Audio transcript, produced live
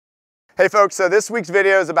Hey folks, so this week's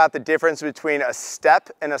video is about the difference between a step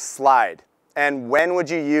and a slide, and when would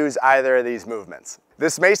you use either of these movements.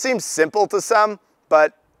 This may seem simple to some,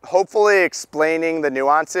 but hopefully explaining the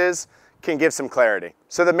nuances can give some clarity.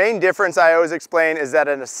 So the main difference I always explain is that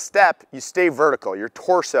in a step, you stay vertical, your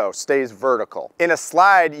torso stays vertical. In a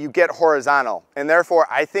slide, you get horizontal, and therefore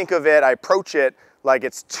I approach it like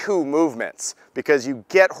it's two movements, because you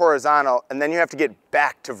get horizontal and then you have to get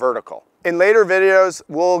back to vertical. In later videos,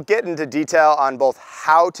 we'll get into detail on both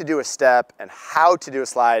how to do a step and how to do a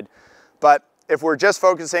slide, but if we're just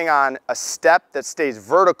focusing on a step that stays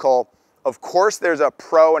vertical, of course there's a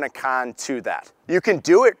pro and a con to that. You can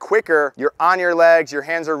do it quicker, you're on your legs, your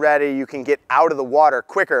hands are ready, you can get out of the water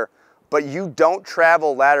quicker, but you don't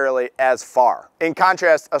travel laterally as far. In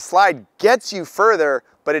contrast, a slide gets you further,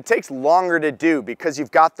 but it takes longer to do because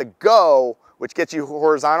you've got the go, which gets you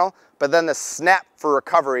horizontal, but then the snap for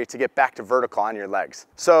recovery to get back to vertical on your legs.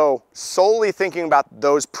 So solely thinking about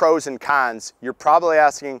those pros and cons, you're probably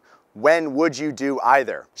asking, when would you do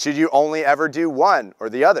either? Should you only ever do one or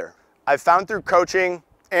the other? I've found through coaching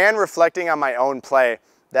and reflecting on my own play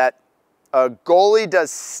that a goalie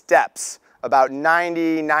does steps about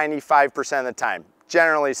 90–95% of the time,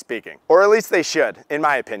 generally speaking, or at least they should, in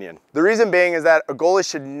my opinion. The reason being is that a goalie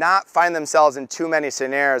should not find themselves in too many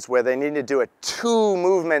scenarios where they need to do a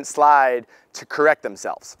two-movement slide to correct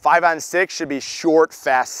themselves. 5-on-6 should be short,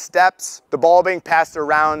 fast steps. The ball being passed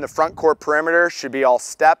around the front court perimeter should be all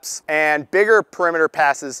steps, and bigger perimeter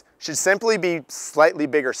passes should simply be slightly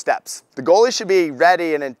bigger steps. The goalie should be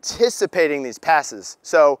ready and anticipating these passes,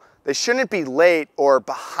 so they shouldn't be late or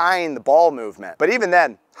behind the ball movement. But even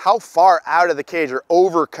then, how far out of the cage or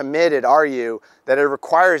overcommitted are you that it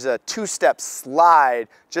requires a two-step slide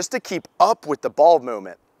just to keep up with the ball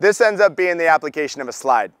movement? This ends up being the application of a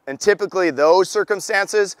slide, and typically those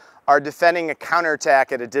circumstances are defending a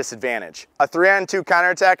counterattack at a disadvantage. A 3-on-2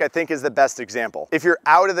 counterattack I think is the best example. If you're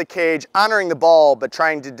out of the cage honoring the ball but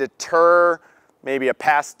trying to deter maybe a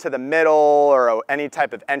pass to the middle or any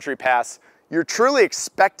type of entry pass, you're truly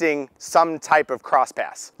expecting some type of cross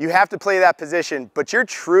pass. You have to play that position, but you're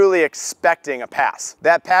truly expecting a pass.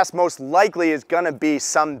 That pass most likely is gonna be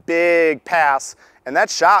some big pass, and that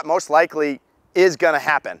shot most likely is gonna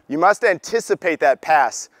happen. You must anticipate that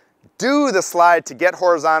pass, do the slide to get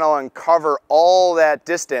horizontal and cover all that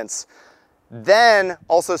distance, then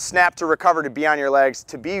also snap to recover to be on your legs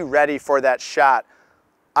to be ready for that shot,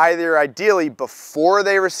 either ideally before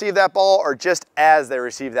they receive that ball or just as they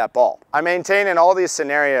receive that ball. I maintain in all these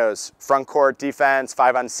scenarios, front court defense,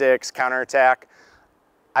 5-on-6, counterattack,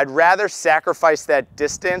 I'd rather sacrifice that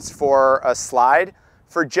distance for a slide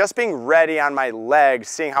for just being ready on my legs,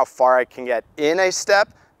 seeing how far I can get in a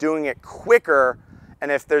step, doing it quicker,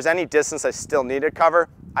 and if there's any distance I still need to cover,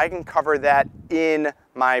 I can cover that in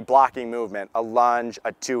my blocking movement, a lunge,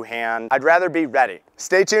 a two-hand. I'd rather be ready.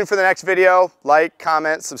 Stay tuned for the next video. Like,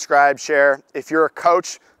 comment, subscribe, share. If you're a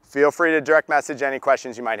coach, feel free to direct message any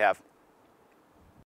questions you might have.